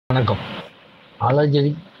வணக்கம்.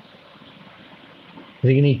 அலர்ஜிக்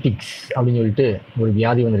ரினிட்டிக்ஸ் அப்படின்னு சொல்லிட்டு ஒரு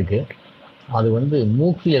வியாதி வந்திருக்கு. அது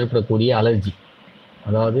மூக்கில் ஏற்படக்கூடிய அலர்ஜி.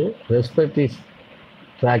 அதாவது ரெஸ்பிரேட்டரி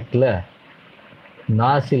ட்ராக்டில்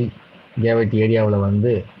நாசில் கேவிட்டி ஏரியாவில்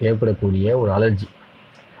ஏற்படக்கூடிய ஒரு அலர்ஜி.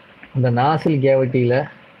 அந்த நாசில் கேவிட்டியில்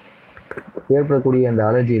ஏற்படக்கூடிய அந்த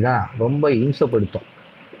அலர்ஜி தான் ரொம்ப இம்சப்படுத்தும்.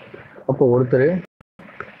 அப்போ ஒருத்தர்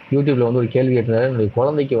யூடியூப்பில் ஒரு கேள்வி கேட்டிருந்தாரு, என்னுடைய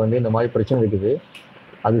குழந்தைக்கு இந்த மாதிரி பிரச்சனை இருக்குது,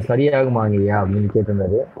 அது சரியாகுமாங்கய்யா அப்படின்னு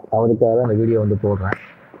கேட்டிருந்தாரு. அவருக்காக அந்த வீடியோ போடுறேன்.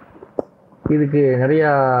 இதுக்கு நிறையா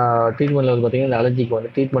ட்ரீட்மெண்ட்டில் பார்த்தீங்கன்னா இந்த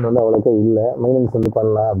அலர்ஜிக்கு ட்ரீட்மெண்ட் அவ்வளோக்கா இல்லை, மெயின்டெனன்ஸ்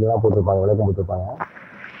பண்ணலாம் அப்படிலாம் போட்டிருப்பாங்க, விளக்கம் போட்டிருப்பாங்க.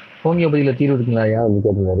 ஹோமியோபதியில் தீர்வு இருக்குங்களாயா அப்படின்னு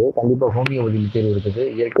கேட்டிருந்தாரு. கண்டிப்பாக ஹோமியோபதியில் தீர்வு இருக்குது.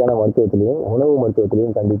 இயற்கையான மருத்துவத்திலையும் உணவு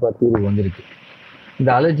மருத்துவத்திலையும் கண்டிப்பாக தீர்வு வந்திருக்கு. இந்த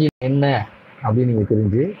அலர்ஜி என்ன அப்படின்னு நீங்கள்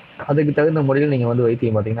தெரிஞ்சு அதுக்கு தகுந்த முறையில் நீங்கள்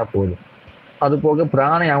வைத்தியம் பார்த்தீங்கன்னா போதும். அது போக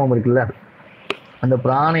பிராணயாமம் இருக்குல்ல, அந்த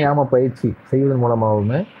பிராணயாம பயிற்சி செய்வதன்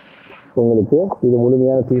மூலமாகவுமே உங்களுக்கு இது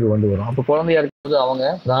முழுமையான தீர்வு வரும். அப்போ குழந்தையா இருக்கும்போது அவங்க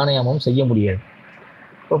பிராணயாமம் செய்ய முடியாது.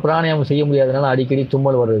 இப்போ பிராணயாமம் செய்ய முடியாதனால அடிக்கடி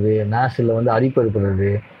தும்மல் வர்றது, நாசில் அரிப்பு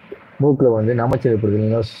ஏற்படுறது, மூக்கில் நமச்சு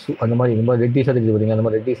ஏற்படுது, அந்த மாதிரி ரொம்ப ரெட்டிஸாக தெரியுது பார்த்தீங்கன்னா, அந்த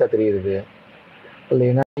மாதிரி ரெட்டிஸாக தெரியுது,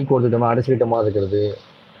 இல்லைன்னா கொடுத்துட்டோமா அடைச்சிக்கிட்ட மாதிரி இருக்கிறது,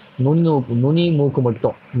 நுனி மூக்கு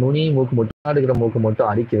மட்டும் இருக்கிற மூக்கு மட்டும்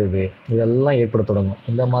அரிக்கிறது, இதெல்லாம் ஏற்பட தொடங்கும்.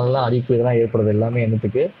 இந்த மாதிரிலாம் அரிப்பு இதெல்லாம் ஏற்படுறது எல்லாமே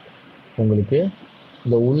என்னத்துக்கு, உங்களுக்கு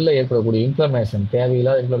இந்த உள்ளே ஏற்படக்கூடிய இன்ஃப்ளமேஷன்,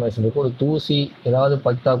 தேவையில்லாத இன்ஃப்ளமேஷன் இருக்கும். ஒரு தூசி ஏதாவது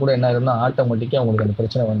பட்டா கூட என்ன ஆகுதுன்னா ஆட்டோமேட்டிக்காக உங்களுக்கு அந்த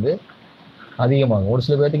பிரச்சனை அதிகமாகும். ஒரு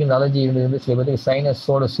சில பேர்த்துக்கு இந்த அலர்ஜி இருந்து சில பேர்த்துக்கு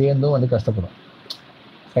சைனஸோடு சேர்ந்தும் கஷ்டப்படும்,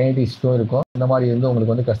 சைனடிஸ்டும் இருக்கும். இந்த மாதிரி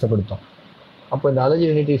உங்களுக்கு கஷ்டப்படுத்தும். அப்போ இந்த அலர்ஜி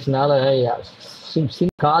ரினிட்டிஸ்னால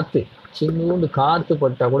சின்னூண்டு காற்று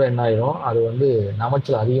பட்டால் கூட என்ன ஆயிரும், அது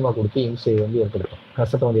நமச்சல் அதிகமாக கொடுத்து இம்சை ஏற்படுத்தும்,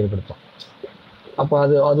 கஷ்டத்தை ஏற்படுத்தும். அப்போ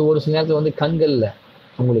அது ஒரு சில நேரத்தில் கண்களில்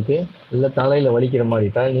உங்களுக்கு இல்லை தலையில் வலிக்கிற மாதிரி,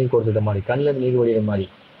 தலை நீர் கொடுத்துட்ட மாதிரி, கண்ணில் நீர் வடிகிற மாதிரி,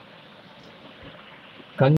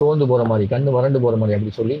 கண் ஓந்து போகிற மாதிரி, கண் வறண்டு போகிற மாதிரி,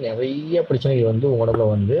 அப்படி சொல்லி நிறைய பிரச்சனைகள் உடம்புல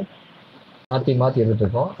மாற்றி எடுத்துட்டு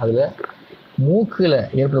இருக்கோம். அதில் மூக்கில்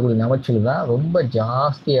ஏற்படக்கூடிய நமச்சல் தான் ரொம்ப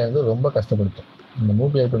ஜாஸ்தியாக ரொம்ப கஷ்டப்படுத்தும். இந்த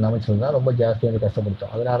மூக்கில் ஏற்படும் நமச்சல் தான் ரொம்ப ஜாஸ்தியாக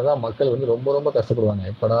கஷ்டப்படுத்தும். அதனால தான் மக்கள் ரொம்ப கஷ்டப்படுவாங்க.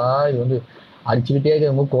 எப்படா இது அடிச்சுக்கிட்டே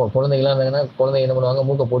இருக்கிற குழந்தைங்களாம் இருந்தாங்கன்னா குழந்தைங்க என்ன பண்ணுவாங்க,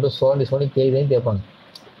 மூக்கை போட்டு சோண்டி தேய்தான் தேய்ப்பாங்க.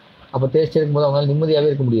 அப்போ தேய்ச்சி இருக்கும்போது அவங்களால நிம்மதியாகவே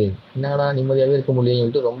இருக்க முடியாது. என்னடா நிம்மதியாகவே இருக்க முடியும்னு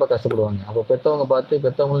சொல்லிட்டு ரொம்ப கஷ்டப்படுவாங்க. அப்போ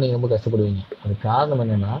பெற்றவங்களும் நீங்கள் ரொம்ப கஷ்டப்படுவீங்க. அது காரணம்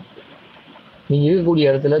என்னென்னா, நீங்கள்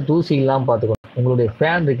இருக்கக்கூடிய இடத்துல தூசி இல்லாமல் பார்த்துக்கணும். உங்களுடைய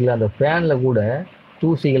ஃபேன் இருக்குல்ல, அந்த ஃபேனில் கூட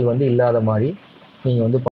தூசிகள் இல்லாத மாதிரி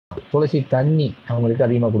நீங்கள் துளசி தண்ணி அவங்களுக்கு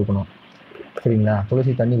அதிகமாக கொடுக்கணும். சரிங்களா?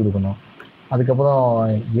 துளசி தண்ணி கொடுக்கணும். அதுக்கப்புறம்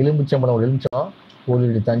எலுமிச்சம் 1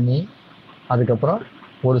 லிட்டர் தண்ணி, அதுக்கப்புறம்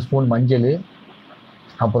 1 ஸ்பூன் மஞ்சள்,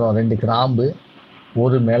 அப்புறம் 2 கிராம்பு,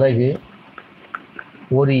 1 மிளகு,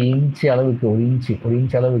 1 இன்ச்சு அளவுக்கு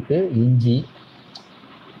இஞ்சி,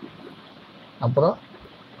 அப்புறம்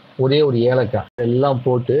ஒரே ஒரு ஏலக்காய் எல்லாம்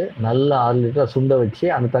போட்டு நல்லா 6 லிட்டர் சுண்ட வச்சு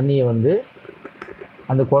அந்த தண்ணியை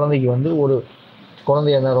அந்த குழந்தைக்கு ஒரு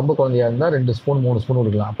குழந்தையா இருந்தால், ரொம்ப குழந்தையா இருந்தால் 2 ஸ்பூன் 3 ஸ்பூன்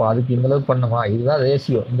கொடுக்கலாம். அப்போ அதுக்கு இந்த அளவுக்கு பண்ணுமா, இதுதான்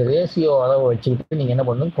ரேஷியோ. இந்த ரேஷியோ அளவை வச்சுக்கிட்டு நீங்கள் என்ன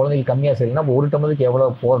பண்ணணும், குழந்தைக்கு கம்மியாக செய்யணும்னா அப்போ 1 டம்ளருக்கு எவ்வளோ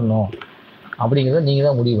போடணும் அப்படிங்கிறத நீங்கள்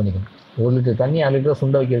தான் முடிவு பண்ணிக்கணும். 1 லிட்டர் தண்ணி 6 லிட்டர்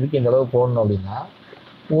சுண்ட வைக்கிறதுக்கு இந்த அளவு போடணும் அப்படின்னா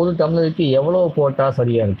 1 டம்ளருக்கு எவ்வளோ போட்டால்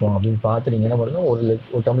சரியாக இருக்கும் அப்படின்னு பார்த்து நீங்கள் என்ன பண்ணணும்,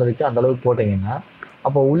 1 டம்ளருக்கு அந்த அளவுக்கு போட்டீங்கன்னா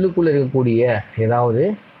அப்போ உள்ளுக்குள்ளே இருக்கக்கூடிய ஏதாவது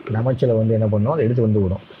நமச்சலை என்ன பண்ணணும், அதை எடுத்து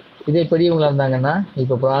விடும். இதே பெரியவங்களாக இருந்தாங்கன்னா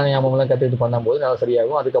இப்போ பிராணயாமம்லாம் கற்றுக்கிட்டு பண்ணும்போது நல்லா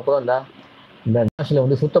சரியாகும். அதுக்கப்புறம் இந்த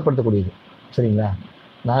நாசில் சுத்தப்படுத்தக்கூடியது. சரிங்களா?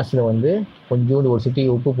 நாசில் கொஞ்சோண்டு ஒரு சிட்டி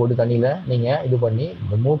உப்பு போட்டு தண்ணியில் நீங்கள் இது பண்ணி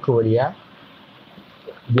இந்த மூக்கு வழியாக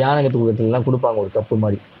தியானகத்துலாம் கொடுப்பாங்க, ஒரு கப்பு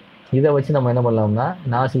மாதிரி. இதை வச்சு நம்ம என்ன பண்ணலாம்னா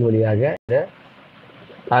நாசில் வழியாக இந்த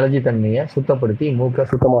அலர்ஜி தன்மையை சுத்தப்படுத்தி மூக்கை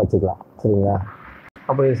சுத்தமாக வச்சுக்கலாம். சரிங்களா?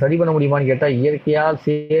 அப்போ இதை சரி பண்ண முடியுமான்னு கேட்டால், இயற்கையாக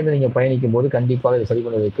சேர்ந்து நீங்கள் பயணிக்கும் போது கண்டிப்பாக இதை சரி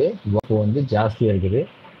பண்ணுறதுக்கு வாய்ப்பு ஜாஸ்தியாக இருக்குது.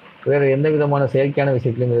 வேறு எந்த விதமான செயற்கையான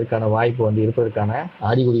விஷயத்துலையும் இதற்கான வாய்ப்பு இருப்பதற்கான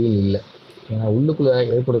அறிகுறிகள் இல்லை. ஏன்னா உள்ளுக்குள்ளே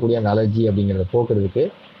ஏற்படக்கூடிய அந்த அலர்ஜி அப்படிங்கிறத போக்குறதுக்கு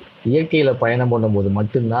இயற்கையில் பயணம் பண்ணும்போது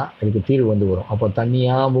மட்டும்தான் இதுக்கு தீர்வு வரும். அப்போ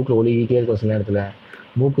தண்ணியாக மூக்கில் ஒழுகிட்டே இருக்கும், சில நேரத்தில்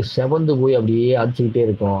மூக்கு செவந்து போய் அப்படியே அடிச்சுக்கிட்டே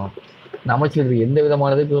இருக்கும். நமச்சல் எந்த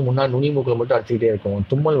விதமானதுக்கு முன்னாடி நுனி மூக்கில் மட்டும் அடிச்சுக்கிட்டே இருக்கும்.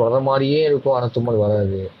 தும்மல் வர மாதிரியே இருக்கும், ஆனால் தும்மல்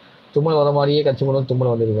வராது. தும்மல் வர மாதிரியே கட்சி கொண்டு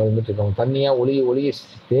தும்மல் வந்துட்டு இருக்கோம். தண்ணியாக ஒழுகி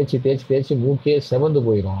தேய்ச்சி மூக்கே செவந்து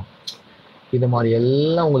போயிடும். இது மாதிரி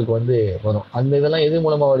எல்லாம் உங்களுக்கு வரும். அந்த இதெல்லாம் எது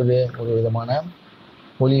மூலமாக வருது, ஒரு விதமான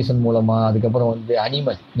பொல்யூஷன் மூலமாக. அதுக்கப்புறம்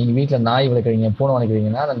அனிமல், நீங்கள் வீட்டில் நாய் வளர்க்குறீங்க, பூனை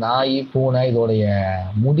வளர்க்குறீங்கன்னா அந்த நாய் பூனை இதோடைய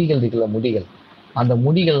முடிகள் இருக்குல்ல, அந்த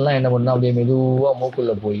முடிகள்லாம் என்ன பண்ணால் அப்படியே மெதுவாக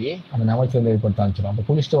மூக்குள்ளே போய் அந்த நமச்சல் ஏற்படுத்த ஆரம்பிச்சிடும். அப்போ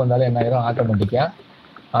குளிச்சுட்டு வந்தாலே என்ன ஆயிரும், ஆட்டோமேட்டிக்காக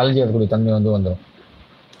அலர்ஜி வரக்கூடிய தன்மை வந்துடும்.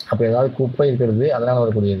 அப்போ ஏதாவது குப்பை இருக்கிறது அதனால்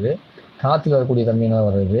வரக்கூடியது, காற்றுல வரக்கூடிய தன்மையினால்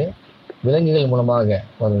வர்றது, விலங்குகள் மூலமாக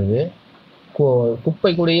வர்றது,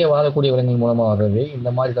 குப்பை கூடயே வாழக்கூடிய விலங்குகள் மூலமாக வர்றது, இந்த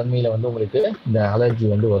மாதிரி தன்மையில் வந்து உங்களுக்கு இந்த அலர்ஜி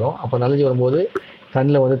வந்து வரும். அப்போ அலர்ஜி வரும்போது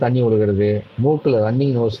கண்ணில் வந்து தண்ணி ஒழுகிறது, மூக்கில்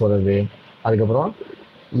ரன்னிங் நோஸ் வர்றது, அதுக்கப்புறம்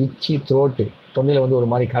இச்சி த்ரோட்டு, தொண்டையில் வந்து ஒரு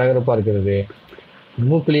மாதிரி கரகரப்பாக இருக்கிறது,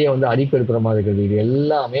 மூக்கிலேயே வந்து அடிப்பு எடுக்கிற மாதிரி இருக்கிறது, இது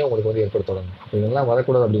எல்லாமே உங்களுக்கு வந்து ஏற்படுத்த தொடங்கும். இப்போ இதெல்லாம்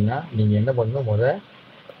வரக்கூடாது அப்படின்னா நீங்கள் என்ன பண்ணணும்,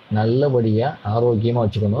 நல்லபடியாக ஆரோக்கியமாக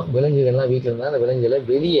வச்சுக்கணும். விலங்குகள்லாம் வீட்டில் இருந்தால் அந்த விலங்குகளை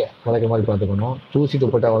வெளியே வளர்க்குற மாதிரி பார்த்துக்கணும். தூசி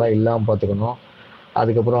துப்பட்டாவெல்லாம் இல்லாமல் பார்த்துக்கணும்.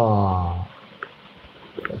 அதுக்கப்புறம்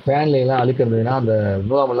ஃபேன்லாம் அழுக்கு இருந்ததுன்னா அந்த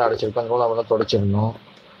நூலாமெல்லாம் அடைச்சிருப்போம், அந்த நூலாமெல்லாம் தொடச்சிடணும்.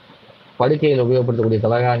 படுக்கையில் உபயோகப்படுத்தக்கூடிய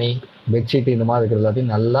தலகாணி, பெட்ஷீட் இந்த மாதிரி இருக்கிற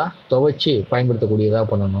எல்லாத்தையும் நல்லா துவைச்சி பயன்படுத்தக்கூடியதாக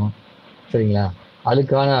பண்ணணும். சரிங்களா?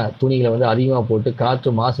 அழுக்கான துணிகளை வந்து அதிகமாக போட்டு காற்று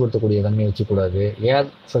மாசுபடுத்தக்கூடிய தன்மையை வச்சுக்கூடாது.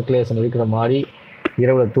 ஏர் சர்க்குலேஷன் இருக்கிற மாதிரி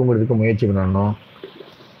இரவில் தூங்குறதுக்கு முயற்சி பண்ணணும்.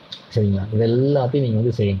 சரிங்களா? இது எல்லாத்தையும் நீங்கள்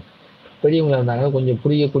வந்து செய்யணும். பெரியவங்களாக இருந்தாங்கன்னா கொஞ்சம்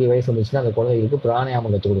புரியக்கூடிய வயசு வந்துச்சுன்னா அந்த குழந்தைகளுக்கு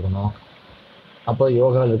பிராணாயாமம் கற்றுக் கொடுக்கணும். அப்போ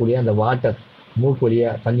யோகாவில் இருக்கக்கூடிய அந்த வாட்டர், மூக்கு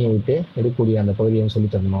வழியாக தண்ணியை விட்டு எடுக்கக்கூடிய அந்த பகுதியை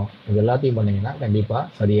சொல்லித் தரணும். இது எல்லாத்தையும் பண்ணிங்கன்னா கண்டிப்பாக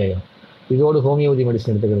சரியாயிடும். இதோடு ஹோமியோபதி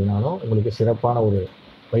மெடிசன் எடுத்துக்கிறதுனாலும் உங்களுக்கு சிறப்பான ஒரு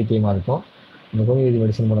வைத்தியமாக இருக்கும். இந்த ஹோமியோபதி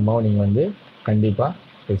மெடிசன் மூலமாக நீங்கள் வந்து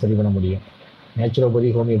கண்டிப்பாக சரி பண்ண முடியும். நேச்சுரோபதி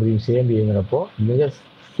ஹோமியோபதியும் சேர்ந்து இயங்குறப்போ மிக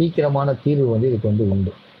சீக்கிரமான தீர்வு வந்து இதுக்கு வந்து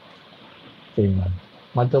உண்டு. சரிங்களா?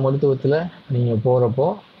 மற்ற மருத்துவத்தில் நீங்கள் போகிறப்போ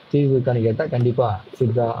தீர்வு இருக்கான்னு கேட்டால் கண்டிப்பாக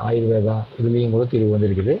சித்தா, ஆயுர்வேதா இதுலேயும் கூட தீர்வு வந்து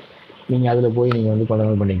இருக்குது. நீங்கள் அதில் போய் நீங்கள் வந்து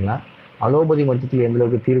பலன்கள் பண்ணிக்கலாம். அலோபதி மருத்துவத்தில்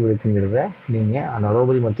எந்தளவுக்கு தீர்வு இருக்குங்கிறத நீங்கள் அந்த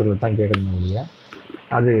அலோபதி மருத்துவத்தில் தான் கேட்கணும் இல்லையா?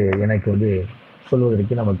 அது எனக்கு வந்து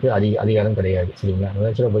சொல்வதற்கு நமக்கு அதிகாரம் கிடையாது. சரிங்களா?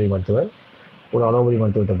 நேச்சுரோபதி மருத்துவர் ஒரு அலோபதி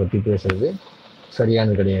மருத்துவத்தை பற்றி பேசுறது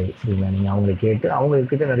சரியானது கிடையாது. சரிங்களா? நீங்கள் அவங்களை கேட்டு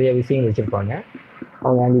அவங்கக்கிட்ட நிறைய விஷயங்கள் வச்சுருப்பாங்க.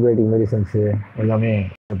 அவங்க ஆன்டிபயோட்டிக் மெடிசன்ஸு எல்லாமே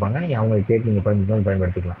இருப்பாங்க. நீங்கள் அவங்களை கேட்டு நீங்கள்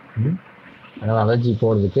பயன்படுத்திக்கலாம். அதனால் அலர்ஜி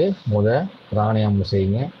போகிறதுக்கு பிராணாயாமம்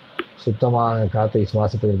செய்யுங்க. சுத்தமான காற்றை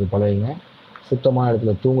சுவாசிப்பதற்கு பழகுங்க. சுத்தமான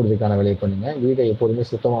இடத்துல தூங்குறதுக்கான வேலையை பண்ணுங்கள். வீட்டை எப்போதுமே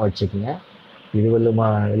சுத்தமாக வச்சுக்கோங்க. இது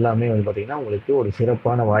எல்லாமே வந்து பார்த்திங்கன்னா உங்களுக்கு ஒரு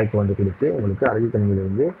சிறப்பான வாய்ப்பு வந்து கொடுத்து உங்களுக்கு அலர்ஜி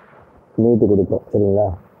தன்மையிலிருந்து மீட்டு கொடுப்போம். சரிங்களா?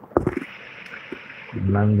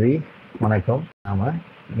 நன்றி, வணக்கம். நாம்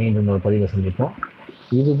மீண்டும் ஒரு பதிவை சந்திப்போம்.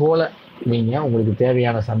 இதுபோல் நீங்கள் உங்களுக்கு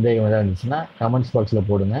தேவையான சந்தேகம் எதாவது இருந்துச்சுன்னா கமெண்ட்ஸ் பாக்ஸில்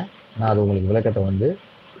போடுங்க. நான் அது உங்களுக்கு விளக்கத்தை வந்து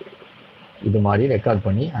இது மாதிரி ரெக்கார்ட்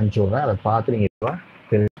பண்ணி அனுப்பிச்சி விட்றேன். அதை பார்த்து நீங்கள்